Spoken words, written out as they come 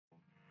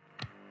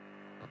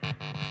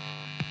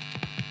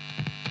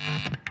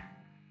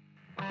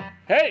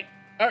Hey,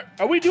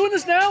 are we doing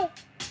this now?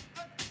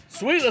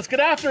 Sweet, let's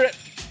get after it.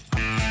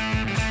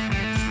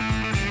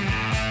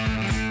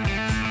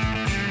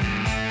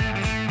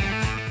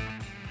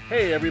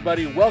 Hey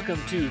everybody, welcome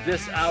to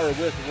This Hour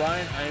with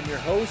Ryan. I am your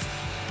host.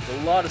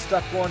 There's a lot of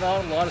stuff going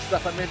on, a lot of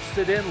stuff I'm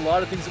interested in, a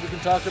lot of things that we can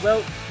talk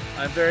about.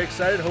 I'm very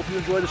excited. Hope you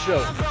enjoy the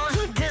show.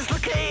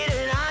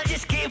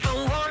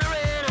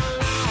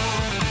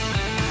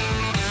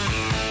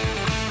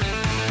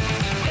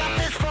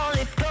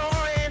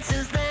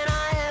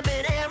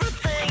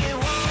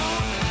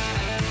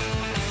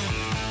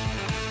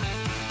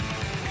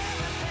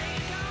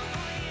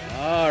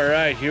 All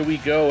right, here we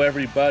go,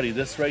 everybody.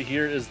 This right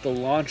here is the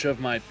launch of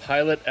my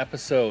pilot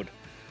episode.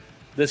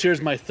 This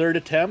here's my third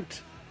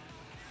attempt.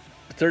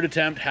 The third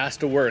attempt has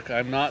to work.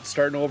 I'm not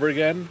starting over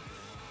again.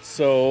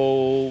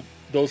 So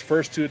those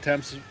first two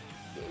attempts,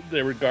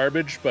 they were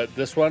garbage. But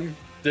this one,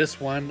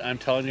 I'm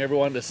telling you,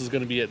 everyone, this is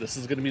going to be it. This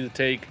is going to be the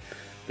take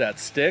that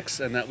sticks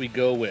and that we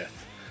go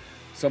with.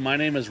 So my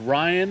name is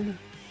Ryan.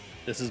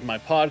 This is my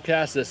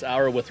podcast, This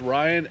Hour with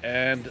Ryan,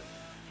 and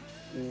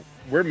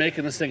we're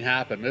making this thing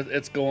happen.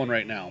 It's going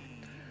right now.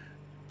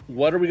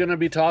 What are we going to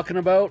be talking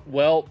about?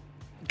 Well,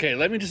 okay,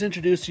 let me just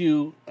introduce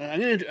you. What I'm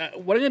going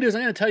to do is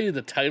I'm going to tell you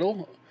the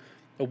title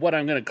of what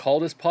I'm going to call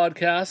this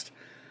podcast.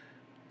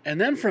 And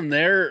then from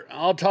there,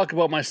 I'll talk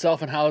about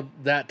myself and how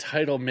that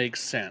title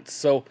makes sense.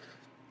 So,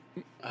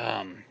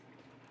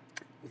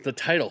 the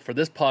title for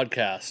this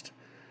podcast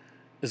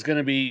is going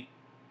to be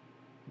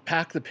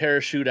Pack the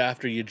Parachute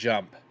After You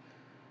Jump.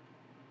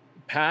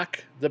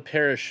 Pack the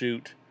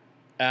Parachute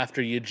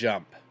After You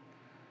Jump.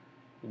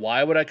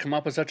 Why would I come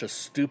up with such a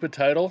stupid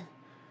title?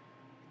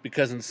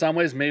 Because in some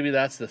ways, maybe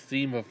that's the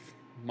theme of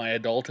my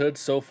adulthood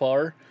so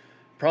far.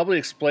 Probably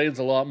explains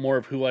a lot more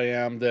of who I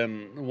am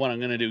than what I'm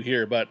going to do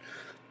here, but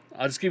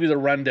I'll just give you the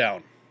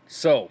rundown.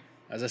 So,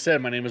 as I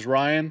said, my name is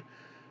Ryan.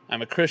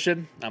 I'm a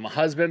Christian. I'm a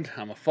husband.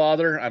 I'm a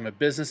father. I'm a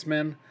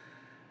businessman.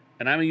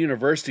 And I'm a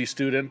university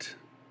student.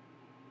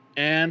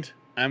 And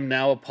I'm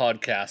now a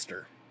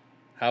podcaster.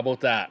 How about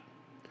that?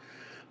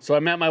 So I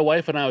met my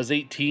wife when I was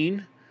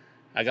 18.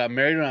 I got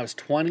married when I was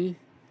 20.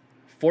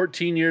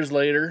 14 years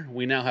later,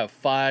 we now have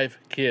 5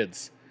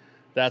 kids.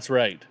 That's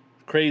right.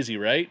 Crazy,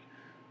 right?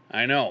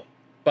 I know.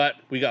 But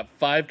we got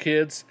 5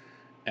 kids,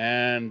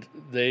 and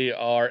they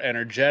are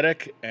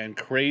energetic and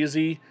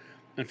crazy.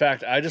 In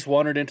fact, I just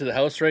wandered into the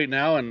house right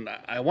now, and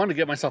I wanted to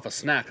get myself a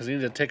snack because I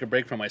needed to take a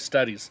break from my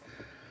studies.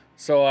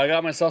 So I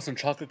got myself some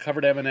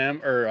chocolate-covered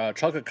M&M, or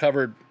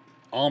chocolate-covered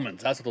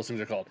almonds. That's what those things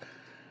are called.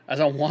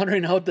 As I'm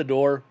wandering out the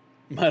door,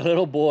 my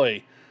little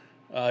boy,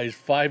 he's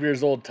 5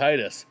 years old,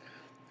 Titus,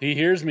 he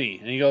hears me,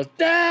 and he goes,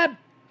 "Dad!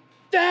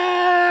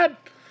 Dad!"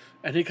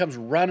 And he comes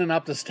running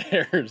up the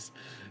stairs.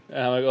 And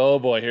I'm like, oh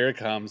boy, here it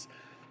comes.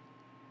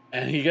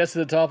 And he gets to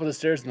the top of the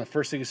stairs, and the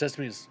first thing he says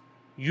to me is,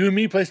 "You and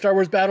me play Star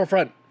Wars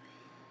Battlefront."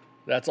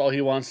 That's all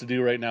he wants to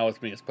do right now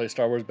with me, is play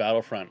Star Wars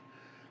Battlefront.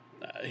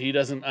 He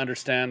doesn't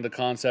understand the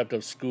concept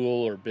of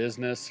school or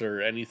business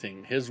or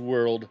anything. His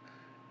world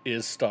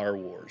is Star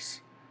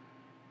Wars.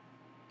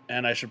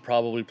 And I should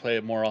probably play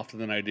it more often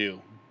than I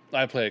do.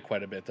 I play it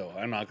quite a bit, though.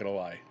 I'm not going to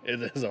lie.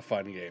 It is a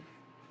fun game.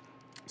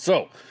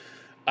 So,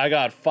 I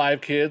got 5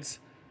 kids.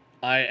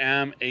 I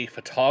am a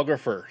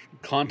photographer,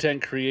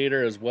 content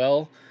creator as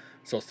well.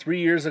 So 3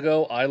 years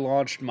ago, I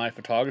launched my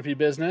photography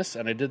business,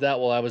 and I did that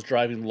while I was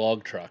driving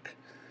log truck.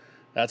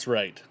 That's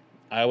right.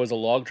 I was a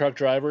log truck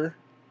driver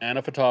and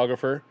a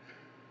photographer.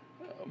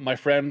 My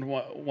friend,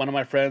 one of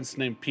my friends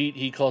named Pete,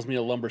 he calls me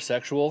a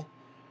lumbersexual.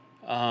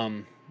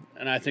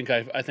 And I think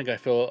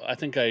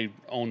I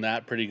own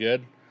that pretty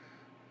good.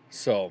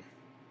 So,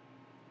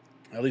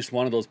 at least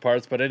one of those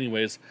parts. But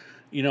anyways,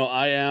 you know,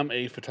 I am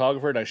a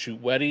photographer and I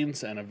shoot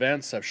weddings and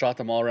events. I've shot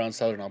them all around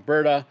southern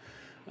Alberta.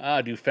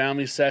 I do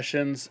family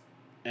sessions,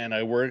 and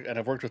I've worked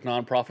with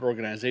nonprofit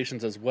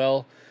organizations as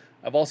well.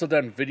 I've also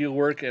done video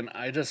work, and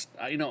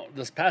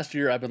this past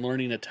year I've been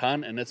learning a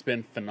ton, and it's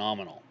been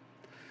phenomenal.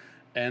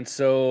 And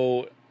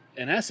so,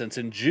 in essence,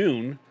 in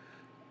June,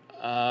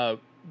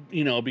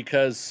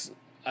 because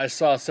I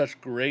saw such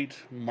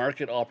great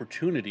market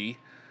opportunity,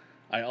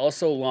 I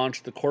also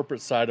launched the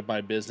corporate side of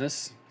my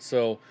business.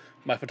 So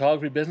my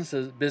photography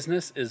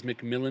business is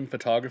Macmillan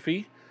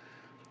Photography,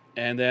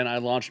 and then I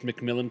launched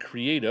Macmillan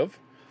Creative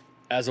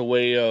as a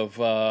way of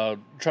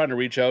trying to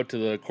reach out to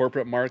the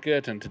corporate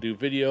market and to do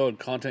video and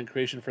content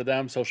creation for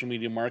them, social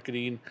media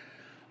marketing,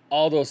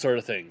 all those sort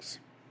of things.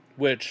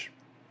 Which,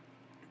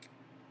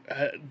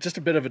 just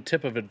a bit of a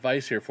tip of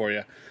advice here for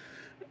you.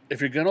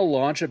 If you're going to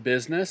launch a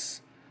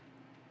business,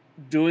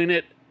 doing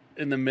it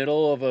in the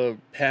middle of a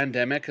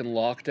pandemic and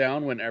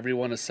lockdown when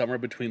everyone is somewhere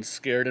between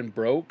scared and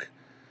broke,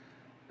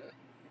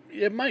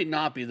 it might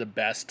not be the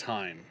best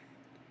time.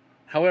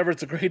 However,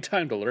 it's a great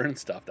time to learn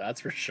stuff,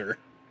 that's for sure.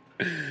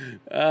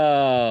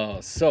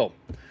 So,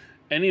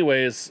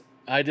 anyways,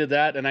 I did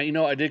that, and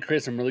I did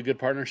create some really good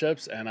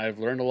partnerships, and I've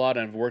learned a lot,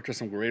 and I've worked with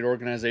some great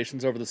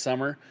organizations over the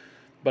summer,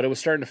 but it was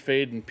starting to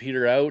fade and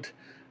peter out,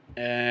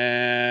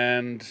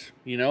 and,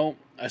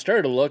 I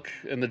started to look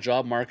in the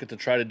job market to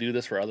try to do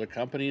this for other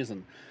companies,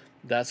 and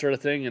that sort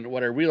of thing. And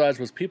what I realized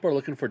was people are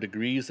looking for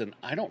degrees, and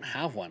I don't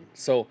have one.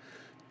 So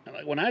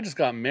like, when I just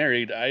got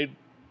married, at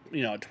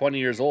 20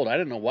 years old, I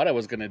didn't know what I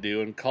was going to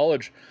do in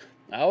college.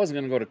 I wasn't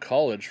going to go to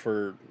college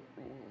for,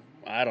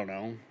 I don't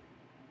know.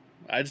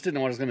 I just didn't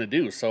know what I was going to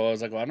do. So I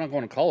was like, well, I'm not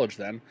going to college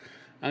then.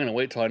 I'm going to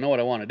wait till I know what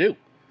I want to do.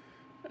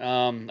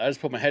 I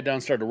just put my head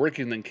down, started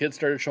working, and then kids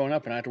started showing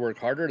up, and I had to work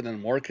harder, and then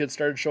more kids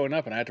started showing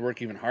up, and I had to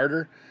work even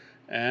harder.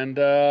 And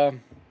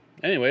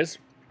anyways,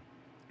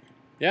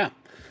 yeah.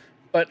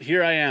 But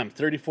here I am,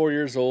 34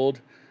 years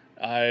old.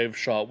 I've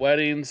shot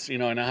weddings,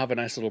 and I have a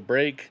nice little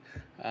break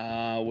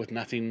with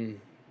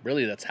nothing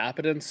really that's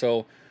happening.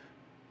 So,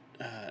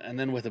 and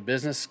then with the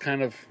business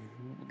kind of,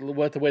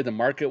 with the way the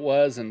market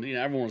was, and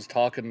everyone was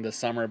talking this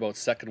summer about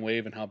second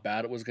wave and how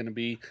bad it was going to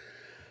be.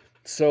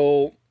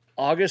 So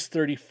August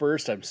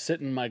 31st, I'm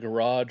sitting in my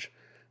garage,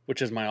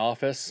 which is my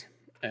office,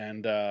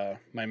 and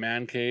my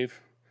man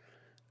cave,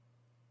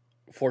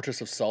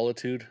 fortress of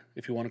solitude,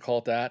 if you want to call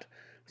it that.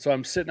 So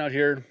I'm sitting out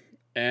here,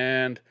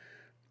 and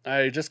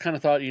I just kind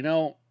of thought,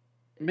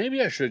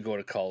 maybe I should go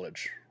to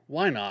college.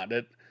 Why not?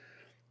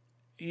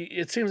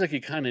 It seems like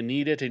you kind of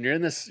need it, and you're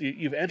in this,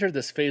 you've entered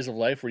this phase of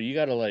life where you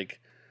got to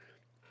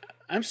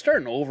I'm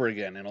starting over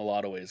again in a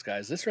lot of ways,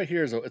 guys. This right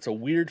here it's a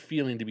weird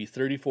feeling to be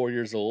 34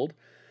 years old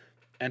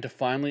and to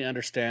finally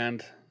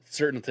understand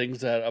certain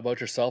things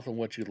about yourself and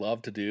what you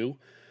love to do,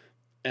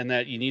 and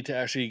that you need to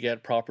actually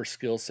get proper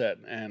skill set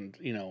and,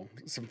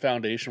 some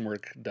foundation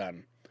work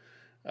done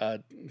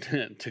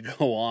to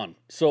go on.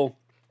 So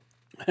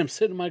I'm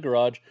sitting in my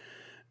garage,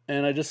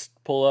 and I just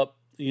pull up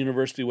the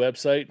university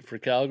website for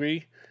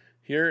Calgary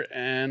here,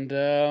 and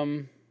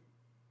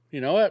you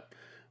know what?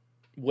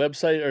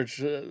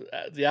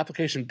 The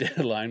application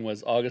deadline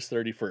was August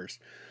 31st.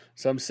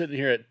 So I'm sitting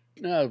here at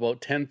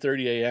about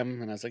 10:30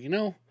 a.m. and I was like,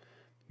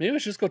 maybe I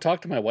should just go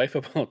talk to my wife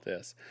about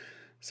this.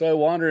 So I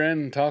wander in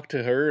and talk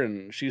to her,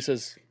 and she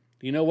says,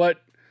 you know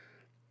what?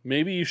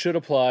 Maybe you should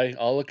apply.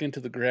 I'll look into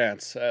the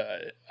grants.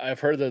 I've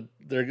heard that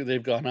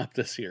they've gone up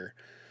this year.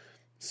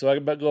 So I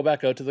go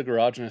back out to the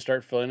garage and I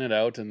start filling it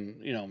out,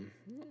 and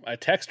I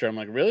text her. I'm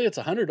like, really? It's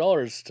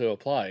 $100 to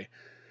apply.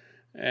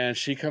 And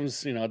she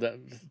comes,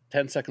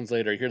 10 seconds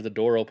later, I hear the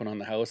door open on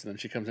the house, and then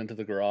she comes into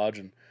the garage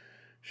and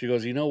she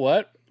goes, you know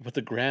what? With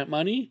the grant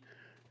money,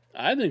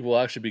 I think we'll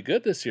actually be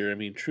good this year. I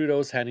mean,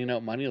 Trudeau's handing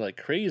out money like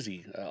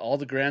crazy. All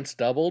the grants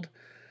doubled,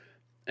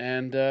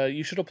 and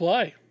you should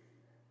apply.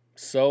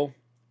 So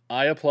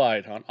I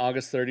applied on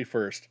August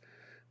 31st.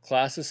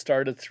 Classes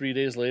started 3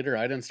 days later.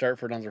 I didn't start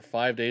for another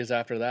 5 days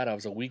after that. I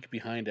was a week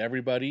behind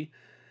everybody.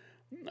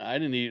 I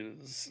didn't even,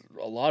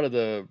 a lot of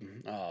the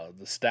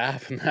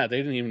staff and that, they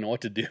didn't even know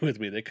what to do with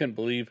me. They couldn't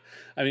believe.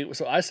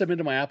 So I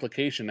submitted my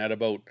application at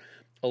about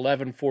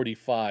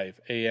 11:45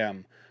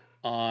 a.m.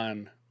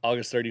 on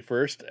August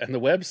 31st, and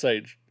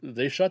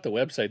they shut the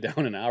website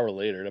down an hour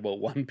later at about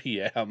 1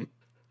 p.m.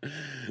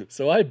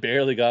 So I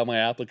barely got my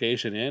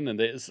application in, and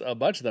a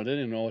bunch of them didn't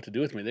even know what to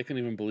do with me. They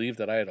couldn't even believe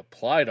that I had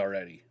applied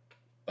already.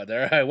 But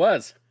there I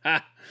was.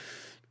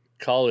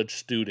 College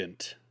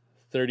student,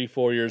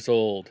 34 years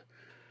old,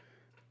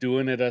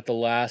 doing it at the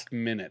last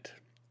minute.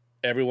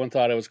 Everyone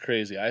thought I was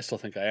crazy. I still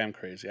think I am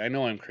crazy. I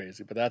know I'm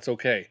crazy, but that's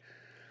okay.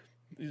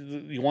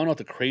 You want to know what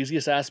the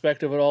craziest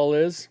aspect of it all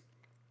is?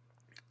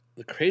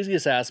 The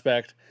craziest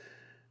aspect,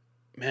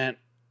 man,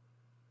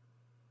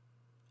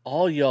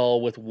 all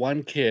y'all with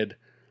one kid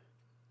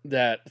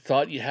that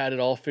thought you had it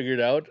all figured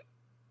out,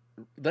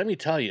 let me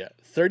tell you,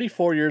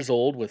 34 years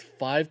old with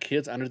 5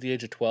 kids under the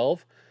age of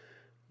 12,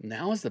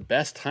 now is the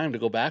best time to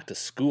go back to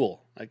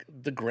school. Like,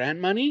 the grant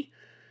money,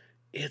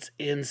 it's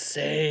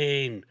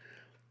insane.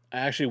 I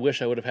actually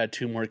wish I would have had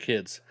 2 more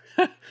kids.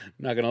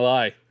 Not gonna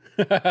lie.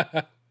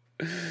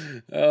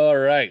 All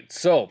right.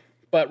 So,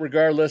 but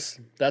regardless,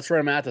 that's where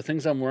I'm at. The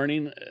things I'm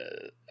learning,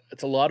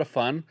 it's a lot of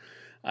fun.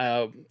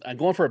 I'm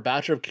going for a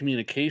Bachelor of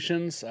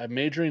Communications. I'm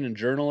majoring in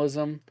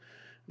journalism.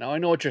 Now I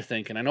know what you're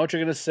thinking. I know what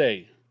you're going to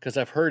say, because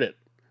I've heard it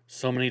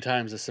so many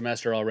times this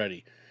semester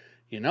already.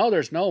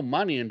 There's no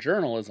money in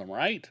journalism,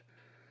 right?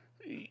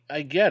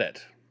 I get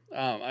it.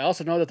 I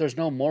also know that there's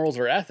no morals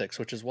or ethics,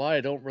 which is why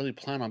I don't really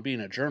plan on being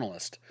a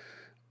journalist.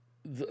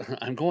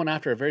 I'm going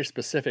after a very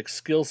specific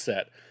skill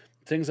set,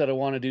 things that I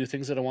want to do,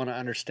 things that I want to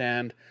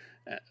understand,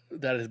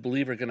 that I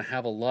believe are going to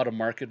have a lot of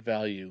market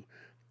value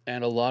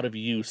and a lot of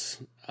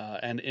use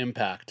and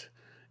impact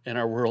in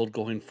our world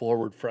going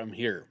forward from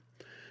here.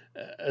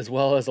 As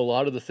well as a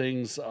lot of the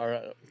things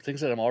are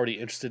things that I'm already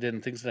interested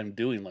in, things that I'm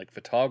doing, like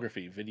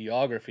photography,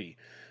 videography,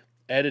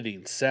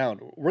 editing,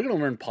 sound. We're going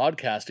to learn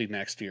podcasting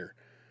next year.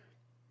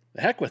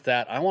 The heck with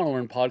that. I want to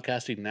learn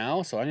podcasting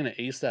now, so I'm going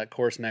to ace that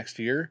course next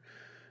year.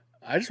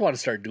 I just want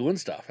to start doing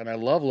stuff, and I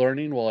love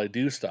learning while I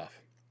do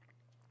stuff.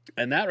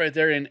 And that right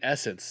there, in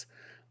essence,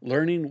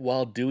 learning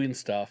while doing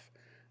stuff,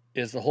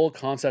 is the whole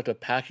concept of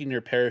packing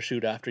your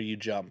parachute after you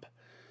jump.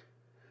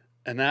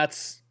 And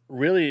that's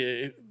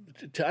really,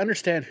 to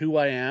understand who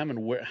I am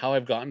and how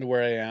I've gotten to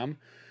where I am,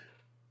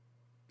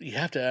 you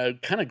have to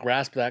kind of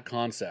grasp that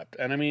concept.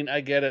 And I mean,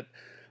 I get it.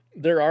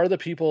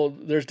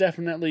 There's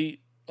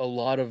definitely a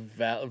lot of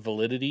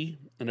validity,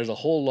 and there's a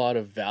whole lot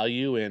of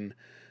value in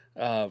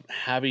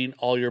having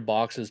all your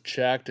boxes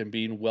checked and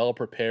being well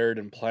prepared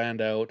and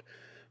planned out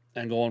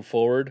and going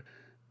forward.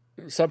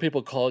 Some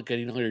people call it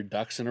getting all your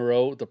ducks in a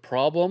row. The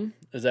problem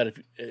is that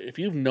if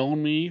you've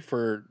known me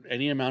for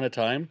any amount of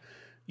time,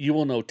 you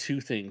will know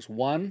two things.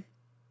 One,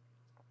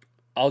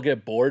 I'll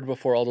get bored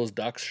before all those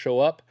ducks show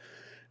up.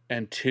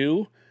 And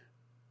two,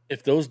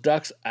 if those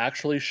ducks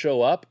actually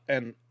show up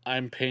and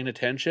I'm paying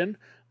attention,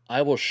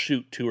 I will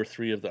shoot two or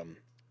three of them.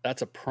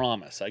 That's a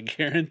promise. I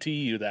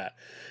guarantee you that.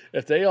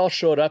 If they all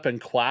showed up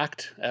and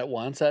quacked at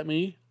once at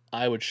me,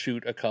 I would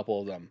shoot a couple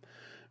of them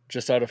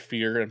just out of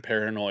fear and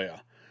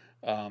paranoia,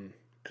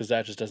 because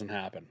that just doesn't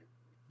happen.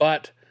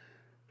 But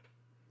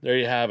there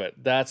you have it.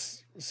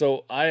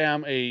 So I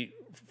am a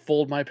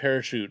fold my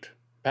parachute,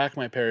 pack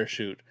my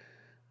parachute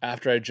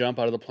after I jump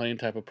out of the plane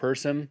type of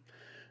person.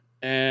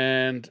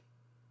 And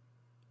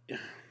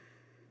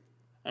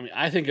I mean,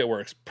 I think it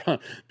works.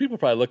 People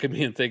probably look at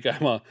me and think I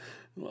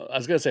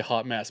was going to say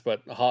hot mess,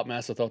 but a hot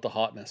mess without the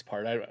hotness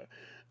part.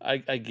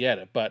 I get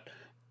it. But,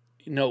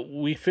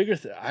 we figure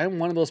I'm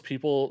one of those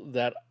people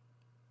that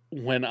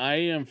when I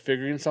am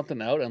figuring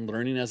something out and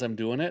learning as I'm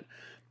doing it,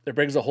 it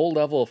brings a whole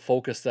level of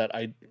focus that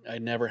I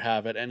never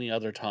have at any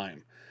other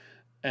time.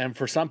 And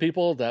for some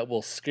people, that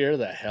will scare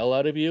the hell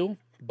out of you.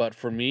 But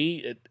for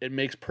me, it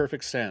makes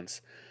perfect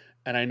sense.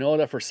 And I know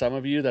that for some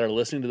of you that are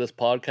listening to this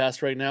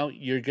podcast right now,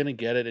 you're going to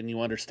get it and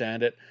you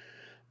understand it.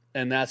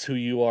 And that's who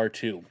you are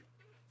too.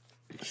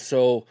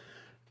 So,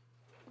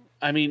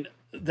 I mean,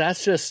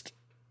 that's just,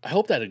 I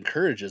hope that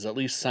encourages at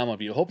least some of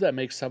you. I hope that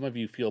makes some of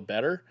you feel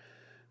better.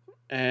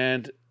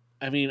 And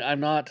I mean,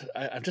 I'm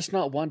just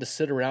not one to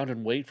sit around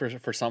and wait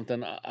for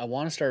something. I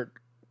want to start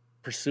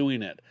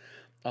pursuing it.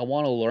 I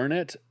want to learn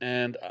it,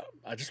 and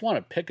I just want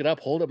to pick it up,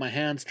 hold it in my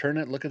hands, turn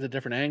it, look at the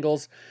different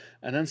angles,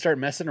 and then start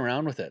messing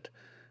around with it.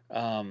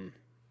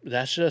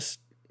 That's just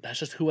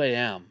who I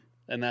am,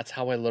 and that's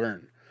how I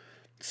learn.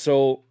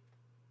 So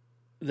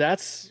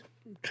that's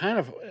kind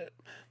of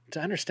to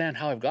understand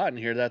how I've gotten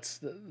here. That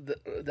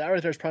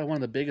right there is probably one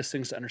of the biggest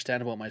things to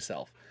understand about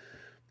myself.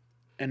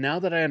 And now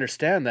that I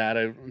understand that,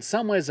 in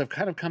some ways I've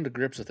kind of come to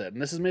grips with it.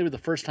 And this is maybe the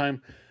first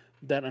time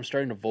that I'm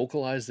starting to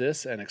vocalize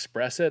this and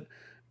express it,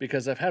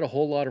 because I've had a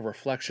whole lot of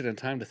reflection and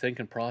time to think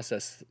and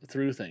process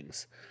through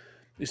things.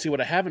 You see,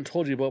 what I haven't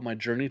told you about my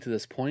journey to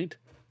this point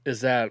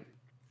is that,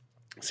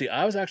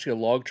 I was actually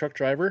a log truck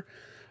driver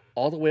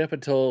all the way up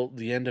until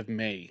the end of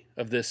May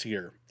of this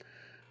year.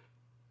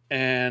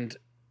 And,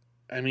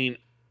 I mean,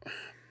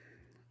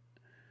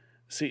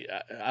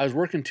 I was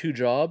working two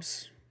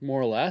jobs,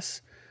 more or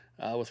less,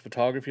 with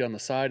photography on the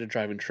side and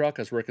driving truck.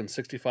 I was working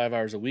 65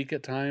 hours a week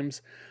at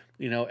times,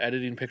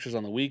 editing pictures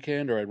on the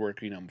weekend, or I'd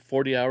work,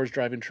 40 hours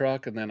driving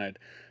truck, and then I'd,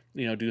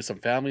 do some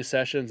family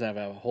sessions, and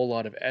I'd have a whole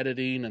lot of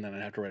editing, and then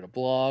I'd have to write a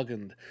blog,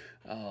 and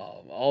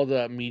all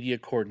the media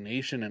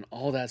coordination and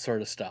all that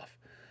sort of stuff.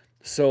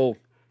 So,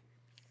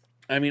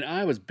 I mean,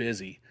 I was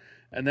busy.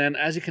 And then,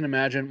 as you can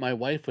imagine, my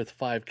wife with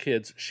 5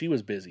 kids, she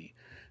was busy.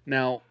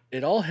 Now,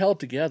 it all held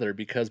together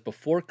because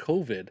before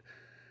COVID,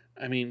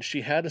 I mean,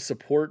 she had a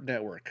support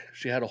network.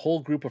 She had a whole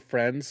group of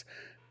friends,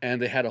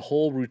 and they had a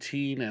whole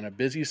routine and a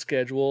busy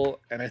schedule,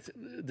 and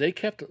they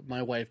kept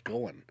my wife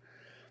going.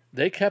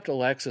 They kept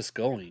Alexis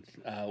going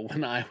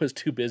when I was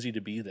too busy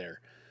to be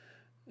there.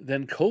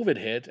 Then COVID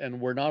hit,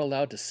 and we're not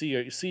allowed to see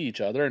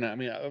each other. And I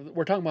mean,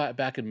 we're talking about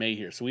back in May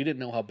here, so we didn't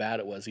know how bad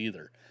it was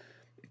either.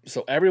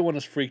 So everyone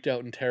was freaked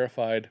out and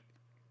terrified.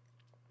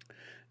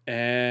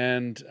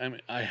 And I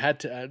mean,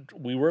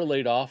 we were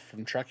laid off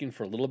from trucking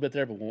for a little bit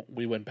there, but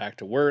we went back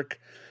to work.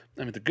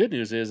 I mean, the good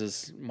news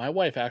is my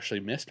wife actually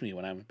missed me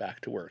when I went back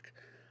to work.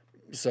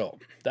 So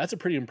that's a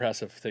pretty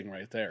impressive thing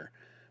right there.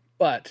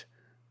 But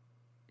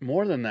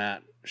more than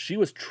that, she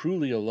was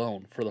truly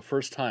alone for the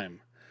first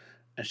time.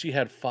 And she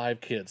had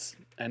 5 kids.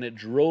 And it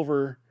drove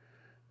her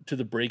to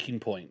the breaking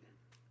point.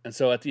 And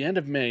so at the end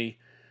of May,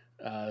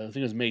 I think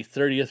it was May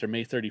 30th or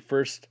May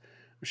 31st,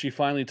 she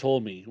finally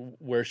told me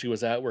where she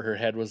was at, where her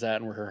head was at,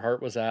 and where her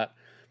heart was at,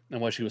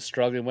 and what she was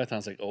struggling with. And I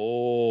was like,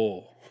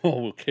 oh,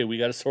 okay, we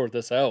got to sort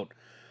this out.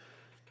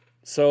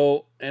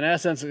 So, in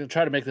essence, I'm going to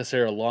try to make this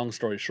here a long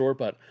story short,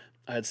 but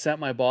I had sent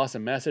my boss a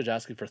message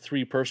asking for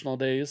 3 personal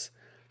days.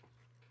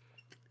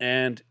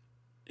 And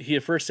he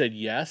at first said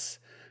yes.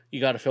 You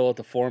got to fill out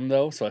the form,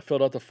 though. So I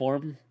filled out the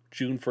form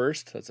June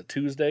 1st. That's a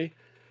Tuesday.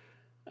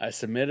 I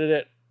submitted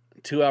it.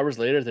 2 hours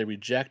later, they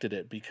rejected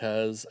it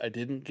because I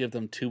didn't give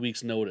them 2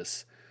 weeks'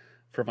 notice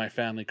for my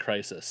family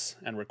crisis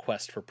and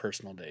request for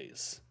personal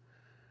days.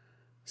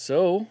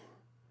 So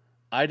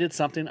I did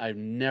something I've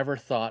never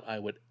thought I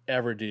would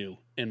ever do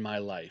in my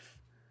life.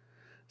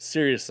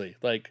 Seriously,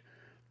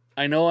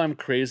 I know I'm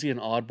crazy and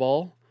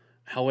oddball.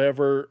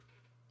 However,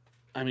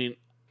 I mean,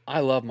 I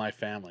love my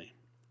family,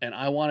 and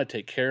I want to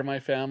take care of my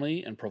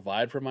family and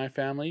provide for my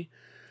family.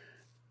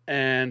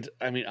 And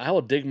I mean, I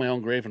will dig my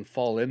own grave and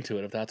fall into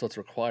it if that's what's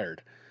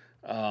required.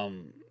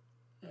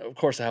 Of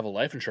course, I have a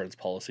life insurance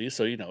policy,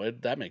 so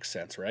that makes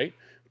sense, right?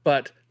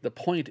 But the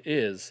point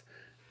is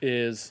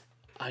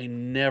I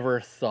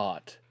never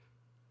thought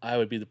I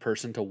would be the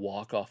person to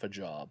walk off a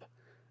job,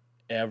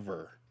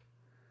 ever.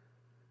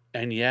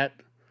 And yet,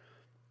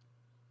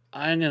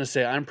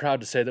 I'm proud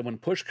to say that when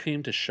push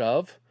came to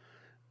shove,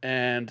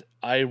 and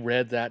I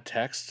read that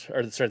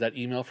that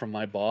email from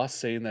my boss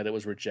saying that it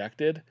was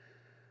rejected,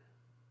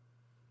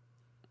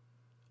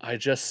 I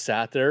just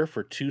sat there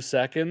for 2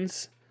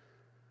 seconds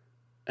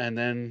and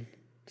then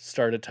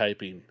started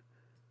typing.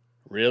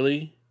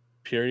 Really?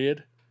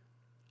 Period.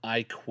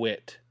 I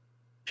quit.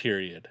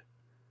 Period.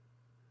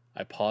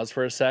 I paused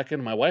for a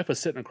second. My wife was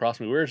sitting across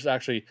me. We were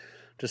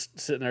just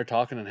sitting there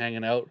talking and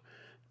hanging out.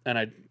 And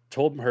I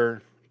told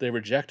her they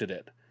rejected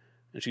it.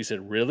 And she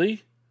said,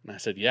 really? And I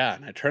said, yeah.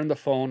 And I turned the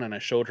phone and I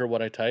showed her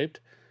what I typed.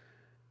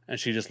 And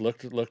she just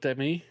looked at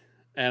me.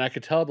 And I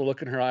could tell the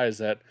look in her eyes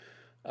that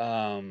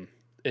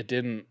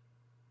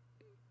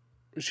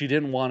she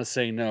didn't want to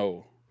say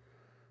no.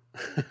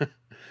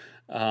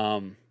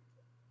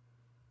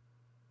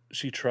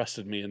 She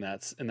trusted me in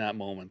that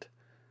moment.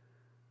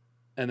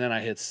 And then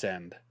I hit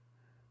send.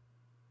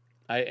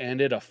 I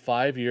ended a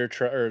 7-year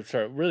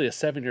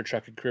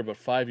trucking career, but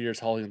 5 years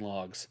hauling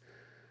logs.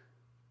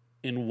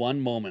 In one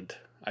moment,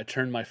 I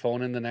turned my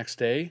phone in the next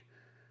day,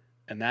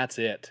 and that's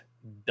it.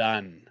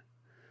 Done.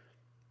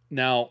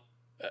 Now,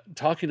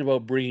 talking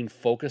about bringing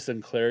focus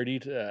and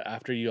clarity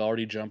after you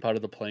already jump out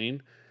of the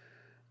plane,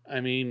 I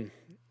mean,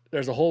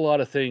 there's a whole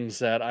lot of things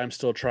that I'm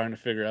still trying to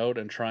figure out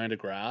and trying to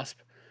grasp.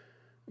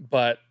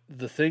 But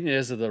the thing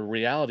is, the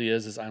reality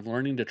is I'm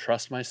learning to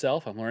trust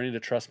myself. I'm learning to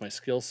trust my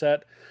skill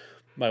set.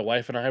 My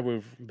wife and I,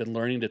 we've been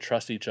learning to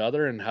trust each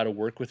other and how to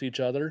work with each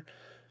other,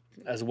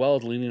 as well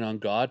as leaning on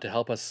God to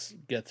help us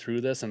get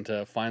through this and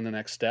to find the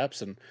next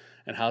steps and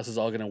how this is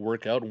all going to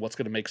work out and what's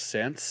going to make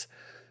sense.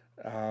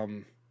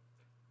 But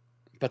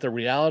the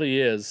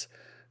reality is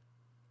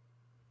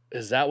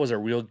that was a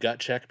real gut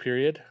check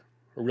period,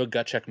 a real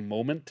gut check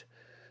moment.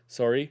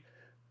 Sorry.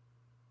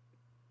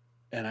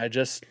 And I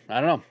don't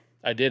know.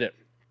 I did it.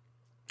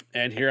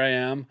 And here I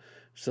am.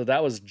 So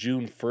that was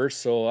June 1st.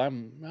 So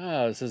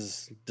this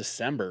is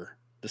December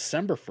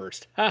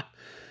 1st. Ha!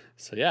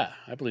 So yeah,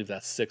 I believe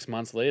that's 6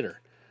 months later.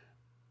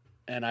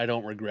 And I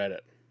don't regret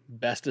it.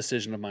 Best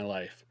decision of my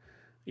life.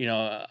 In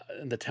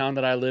the town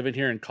that I live in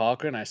here in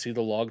Cochrane, I see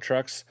the log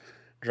trucks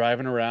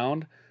driving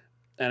around.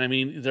 And I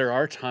mean, there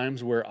are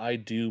times where I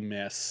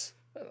miss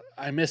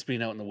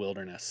being out in the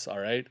wilderness, all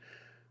right?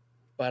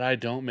 But I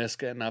don't miss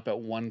getting up at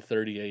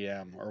 1:30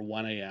 a.m. or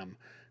 1 a.m.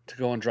 to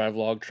go and drive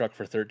log truck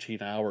for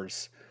 13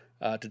 hours,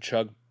 to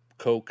chug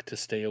Coke to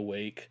stay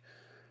awake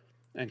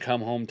and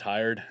come home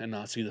tired and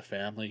not see the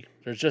family.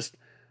 There's just,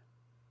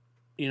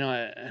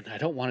 and I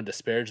don't want to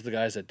disparage the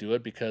guys that do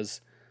it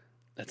because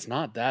it's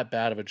not that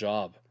bad of a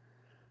job.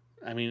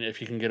 I mean,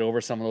 if you can get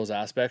over some of those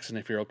aspects and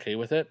if you're okay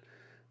with it,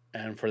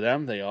 and for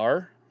them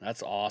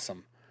that's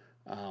awesome.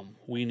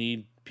 We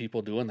need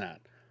people doing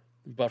that.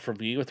 But for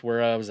me, with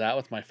where I was at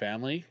with my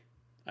family,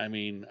 I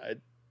mean, I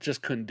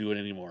just couldn't do it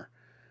anymore.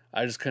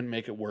 I just couldn't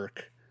make it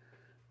work.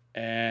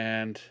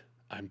 And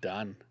I'm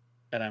done.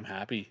 And I'm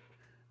happy.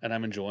 And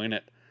I'm enjoying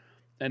it.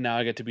 And now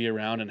I get to be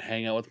around and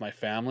hang out with my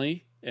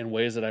family in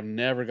ways that I've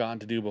never gotten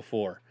to do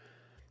before.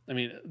 I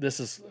mean,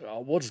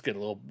 we'll just get a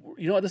little,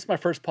 this is my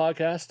first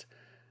podcast.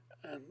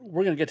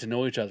 We're going to get to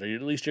know each other.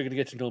 At least you're going to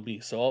get to know me.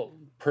 So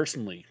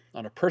personally,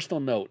 on a personal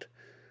note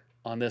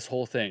on this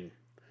whole thing,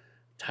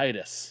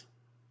 Titus,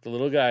 the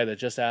little guy that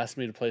just asked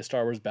me to play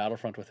Star Wars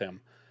Battlefront with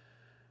him,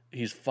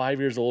 he's 5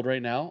 years old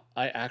right now.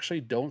 I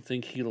actually don't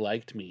think he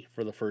liked me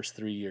for the first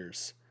 3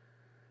 years.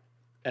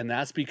 And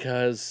that's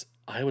because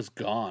I was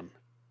gone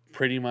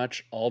pretty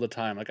much all the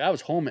time. Like, I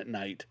was home at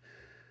night.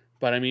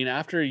 But I mean,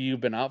 after you've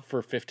been out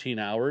for 15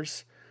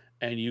 hours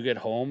and you get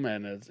home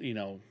and it's,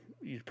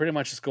 you're pretty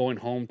much just going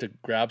home to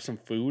grab some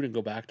food and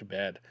go back to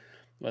bed.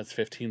 That's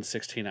 15,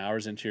 16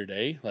 hours into your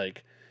day.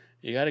 Like,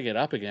 you got to get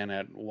up again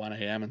at 1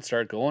 a.m. and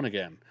start going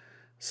again.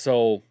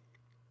 So,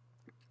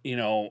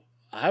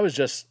 I was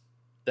just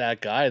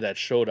that guy that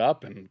showed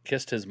up and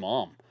kissed his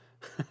mom.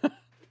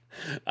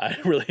 I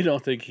really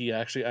don't think he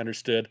actually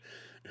understood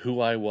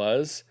who I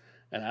was.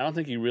 And I don't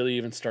think he really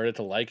even started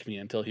to like me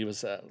until he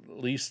was at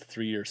least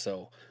 3 or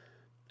so.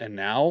 And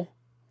now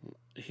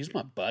he's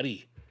my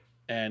buddy.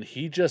 And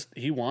he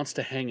wants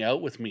to hang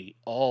out with me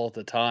all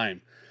the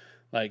time.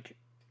 Like,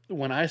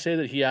 when I say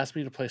that he asked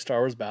me to play Star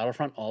Wars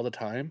Battlefront all the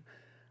time,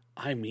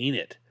 I mean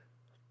it.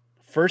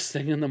 First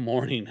thing in the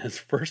morning, his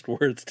first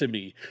words to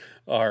me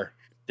are,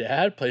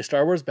 Dad, play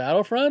Star Wars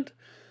Battlefront?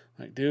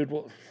 Like, dude,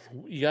 well,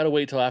 you got to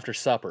wait till after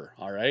supper,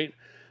 all right?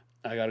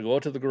 I got to go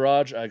out to the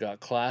garage. I got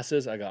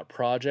classes. I got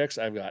projects.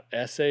 I've got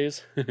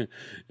essays.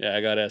 Yeah,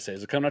 I got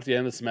essays. Coming up to the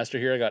end of the semester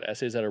here, I got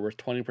essays that are worth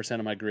 20%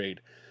 of my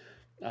grade.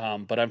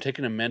 But I'm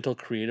taking a mental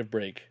creative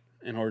break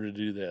in order to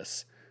do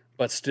this.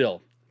 But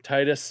still,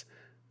 Titus,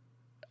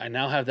 I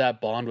now have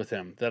that bond with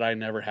him that I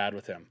never had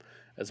with him.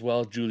 As well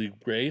as Julie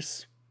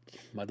Grace,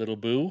 my little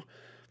boo.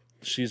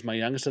 She's my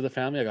youngest of the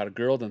family. I got a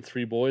girl, then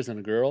 3 boys and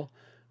a girl.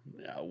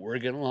 We're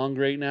getting along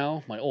great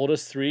now. My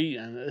oldest 3,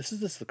 and this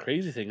is the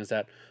crazy thing is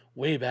that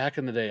way back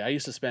in the day, I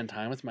used to spend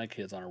time with my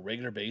kids on a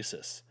regular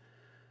basis.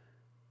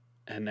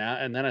 And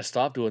then I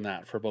stopped doing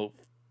that for about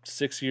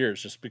 6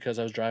 years just because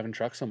I was driving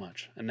truck so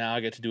much. And now I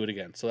get to do it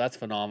again. So that's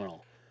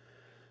phenomenal.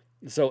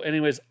 So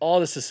anyways, all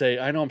this to say,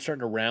 I know I'm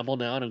starting to ramble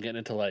now and I'm getting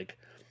into like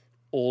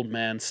old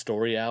man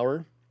story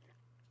hour.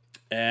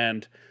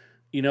 And,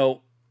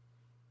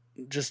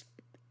 just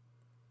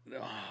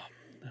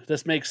if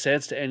this makes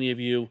sense to any of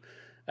you,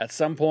 at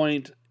some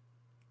point,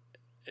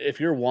 if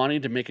you're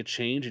wanting to make a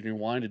change and you're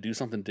wanting to do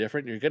something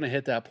different, you're going to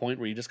hit that point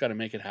where you just got to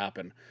make it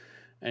happen.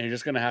 And you're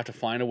just going to have to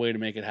find a way to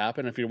make it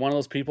happen. If you're one of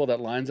those people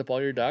that lines up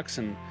all your ducks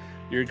and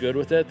you're good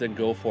with it, then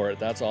go for it.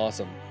 That's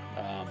awesome.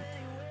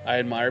 I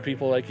admire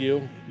people like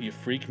you. You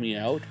freak me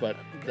out, but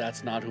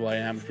that's not who I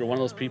am. If you're one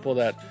of those people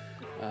that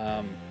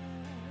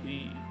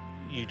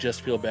you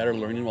just feel better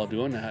learning while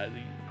doing that,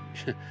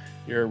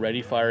 you're a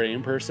ready, fire,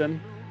 aim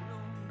person,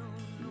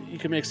 you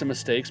can make some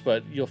mistakes,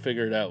 but you'll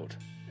figure it out.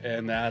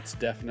 And that's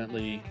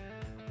definitely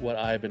what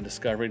I've been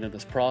discovering in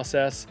this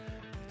process.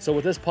 So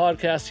with this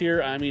podcast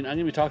here, I'm going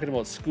to be talking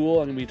about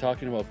school. I'm going to be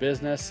talking about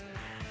business.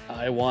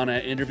 I want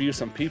to interview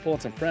some people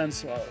and some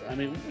friends.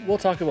 We'll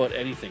talk about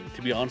anything,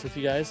 to be honest with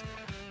you guys.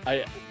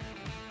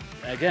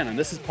 And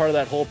this is part of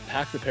that whole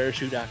pack the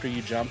parachute after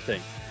you jump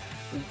thing.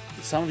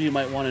 Some of you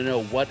might want to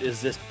know, what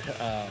is this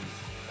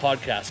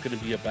podcast going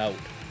to be about?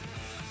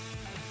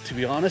 To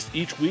be honest,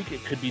 each week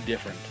it could be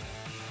different.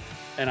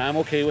 And I'm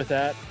okay with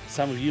that.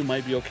 Some of you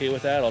might be okay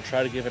with that. I'll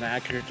try to give an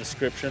accurate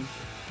description.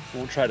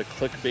 Won't try to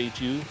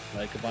clickbait you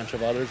like a bunch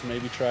of others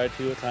maybe tried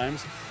to at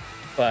times.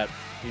 But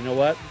you know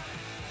what?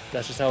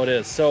 That's just how it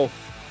is. So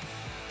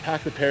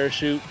pack the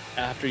parachute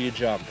after you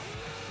jump.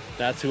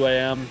 That's who I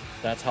am.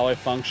 That's how I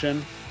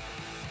function.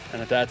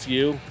 And if that's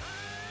you,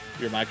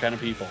 you're my kind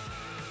of people.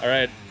 All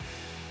right.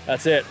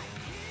 That's it.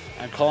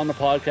 I'm calling the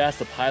podcast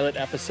the pilot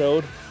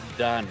episode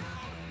done.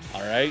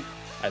 All right.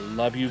 I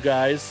love you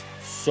guys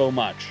so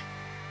much.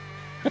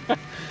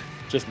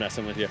 Just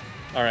messing with you.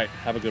 All right.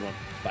 Have a good one.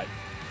 Bye.